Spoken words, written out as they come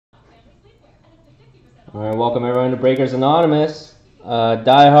All right, welcome everyone to Breakers Anonymous.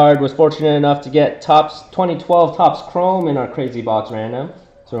 Diehard was fortunate enough to get Topps 2012 Topps Chrome in our crazy box random,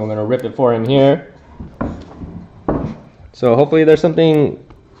 so we're gonna rip it for him here. So hopefully there's something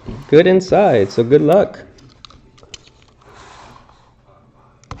good inside. So good luck.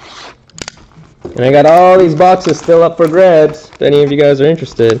 And I got all these boxes still up for grabs. If any of you guys are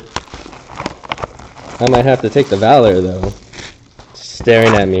interested, I might have to take the Valor though.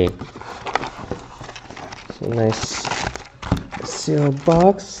 Staring at me. So nice sealed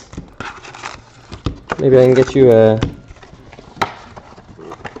box. Maybe I can get you a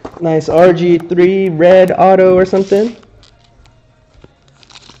nice RG3 red auto or something.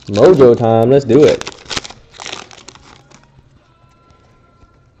 Mojo time, let's do it.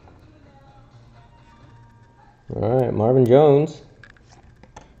 Alright, Marvin Jones,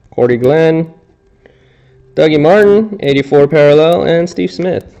 Cordy Glenn, Dougie Martin, 84 parallel, and Steve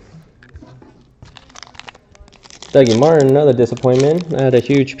Smith. Dougie Martin, another disappointment. I had a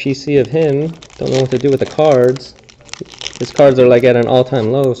huge PC of him. Don't know what to do with the cards. His cards are like at an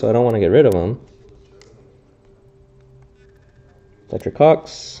all-time low, so I don't want to get rid of them. Fletcher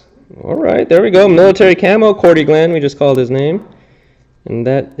Cox. Alright, there we go. Military camo, Cordy Glenn, we just called his name. And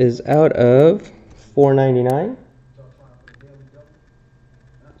that is out of $4.99.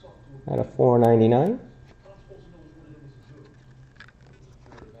 Out of $4.99.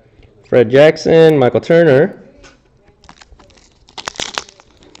 Fred Jackson, Michael Turner.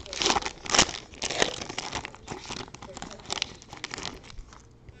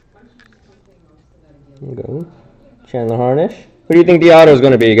 There we go. Chandler Harnish. Who do you think the auto is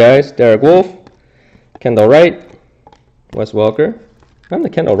going to be, guys? Derek Wolf, Kendall Wright, Wes Welker. I'm the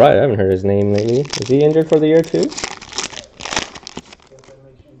Kendall Wright. I haven't heard his name lately. Is he injured for the year too?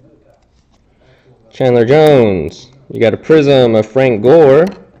 Chandler Jones. You got a prism of Frank Gore.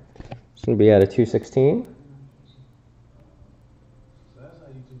 It's going to be out of 216.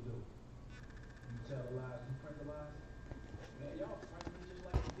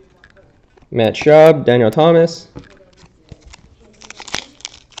 Matt Schaub, Daniel Thomas.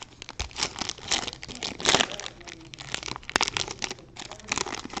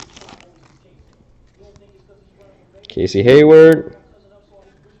 Casey Hayward,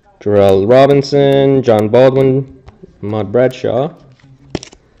 Jarrell Robinson, John Baldwin, Ahmad Bradshaw.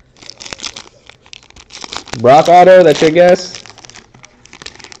 Brock Auto, that's your guess?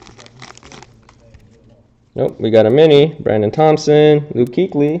 Nope, we got a mini. Brandon Thompson, Luke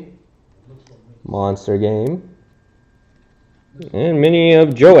Kuechly. Monster game. And mini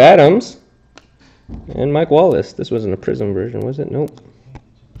of Joe Adams and Mike Wallace. This wasn't a prism version, was it? Nope.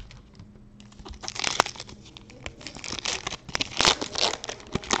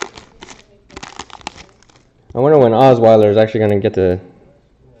 I wonder when Osweiler is actually going to get to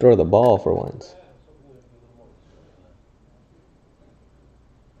throw the ball for once.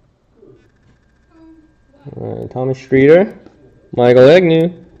 All right, Thomas Streeter, Michael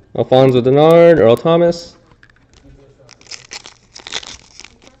Agnew, Alfonso Denard, Earl Thomas.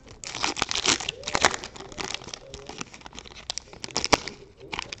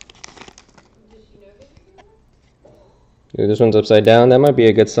 Ooh, this one's upside down. That might be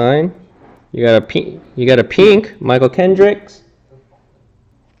a good sign. You got a pink Michael Kendricks.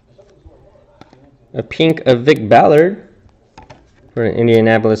 A pink of Vic Ballard for the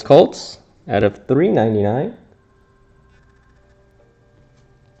Indianapolis Colts out of $3.99.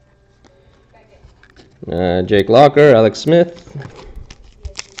 Jake Locker, Alex Smith.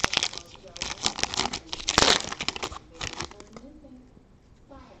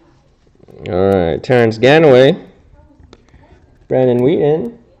 Alright, Terrence Ganaway. Brandon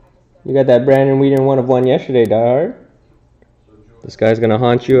Wheaton. You got that Brandon Wheaton 1/1 yesterday, diehard. This guy's going to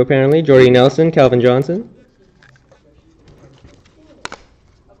haunt you apparently. Jordy Nelson, Calvin Johnson.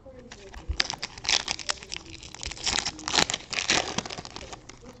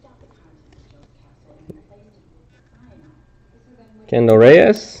 Kendall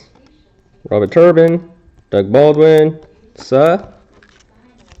Reyes, Robert Turbin, Doug Baldwin,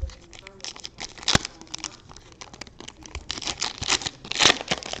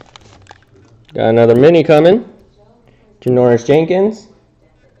 Got another mini coming. Janoris Jenkins,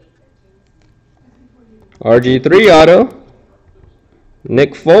 RG3 auto,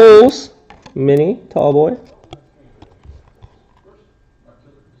 Nick Foles, mini, tall boy.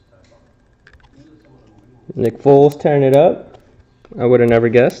 Nick Foles tearing it up. I would have never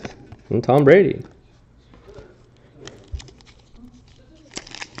guessed. And Tom Brady.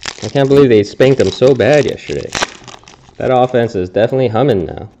 I can't believe they spanked him so bad yesterday. That offense is definitely humming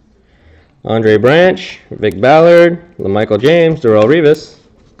now. Andre Branch, Vic Ballard, LaMichael James, Darrelle Revis.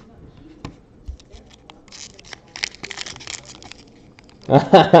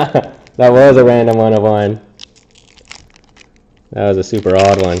 That was a random one of one. That was a super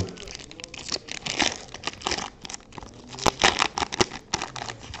odd one.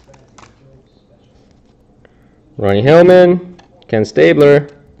 Ronnie Hillman, Ken Stabler,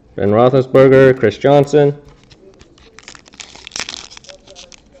 Ben Roethlisberger, Chris Johnson.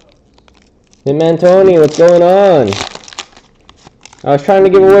 Hitman Tony, what's going on? I was trying to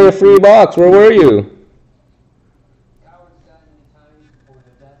give away a free box. Where were you?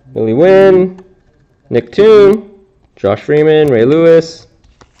 Billy Wynn, Nick Toon, Josh Freeman, Ray Lewis.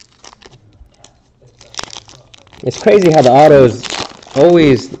 It's crazy how the auto's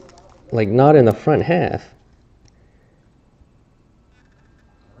always like not in the front half.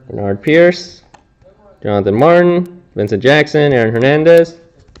 Bernard Pierce, Jonathan Martin, Vincent Jackson, Aaron Hernandez.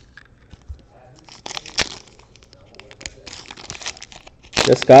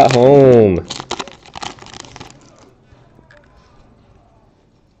 Just got home.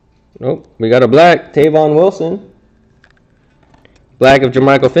 Nope, we got a black, Tavon Wilson. Black of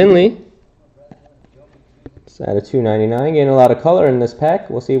Jermichael Finley. It's at a $2.99. Getting a lot of color in this pack.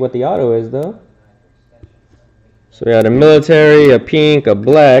 We'll see what the auto is, though. So we got a military, a pink, a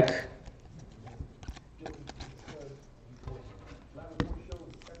black.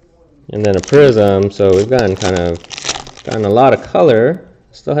 And then a prism. So we've gotten a lot of color.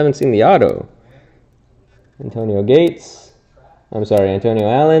 Still haven't seen the auto. Antonio Gates. I'm sorry, Antonio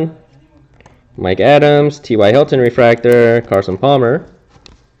Allen. Mike Adams, T.Y. Hilton refractor, Carson Palmer.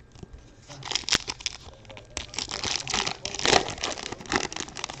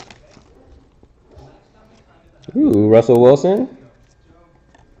 Ooh, Russell Wilson.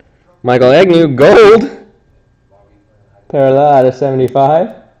 Michael Agnew, gold. Parallel out of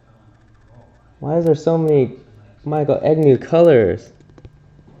 75. Why is there so many Michael Agnew colors?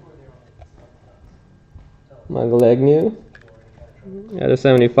 Michael Agnew. Out of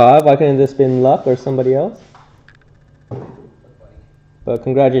 75. Why couldn't this been Luck or somebody else? But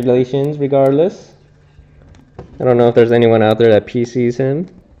congratulations regardless. I don't know if there's anyone out there that PCs him.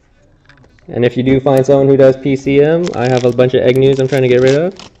 And if you do find someone who does PC him, I have a bunch of Agnews I'm trying to get rid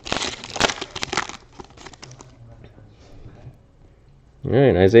of.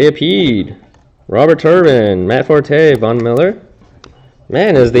 Alright, Isaiah Peed, Robert Turbin, Matt Forte, Von Miller.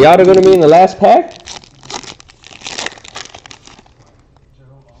 Man, is the auto going to be in the last pack?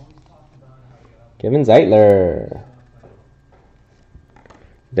 Kevin Zeitler.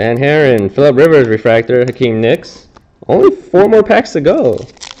 Dan Herron, Phillip Rivers refractor, Hakeem Nicks. Only 4 more packs to go.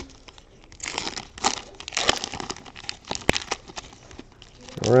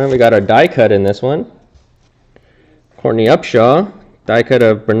 Alright, we got our die cut in this one. Courtney Upshaw, die cut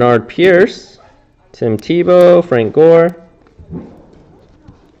of Bernard Pierce, Tim Tebow, Frank Gore.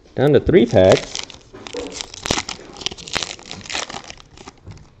 Down to 3 packs.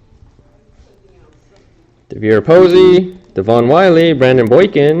 Devere Posey, Devon Wiley, Brandon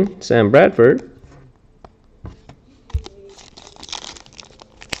Boykin, Sam Bradford.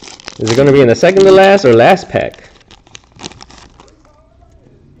 Is it going to be in the second to last or last pack?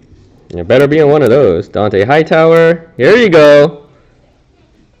 It better be in one of those. Dante Hightower. Here you go.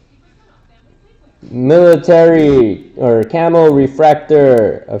 Military or camo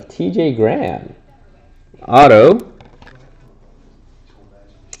refractor of TJ Graham. Auto.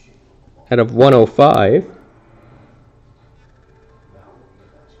 Out of 105.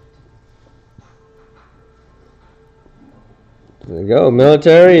 There we go.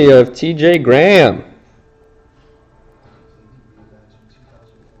 Military of TJ Graham.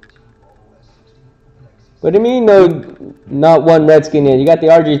 What do you mean, no, not one Redskin in? You got the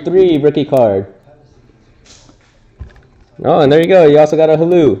RG3 rookie card. Oh, and there you go. You also got a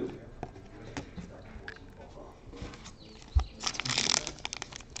Hulu.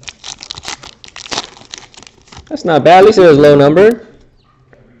 That's not bad. At least it was low number.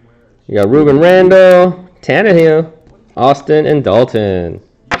 You got Ruben Randall, Tannehill, Austin, and Dalton.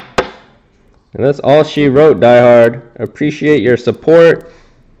 And that's all she wrote, diehard. Appreciate your support.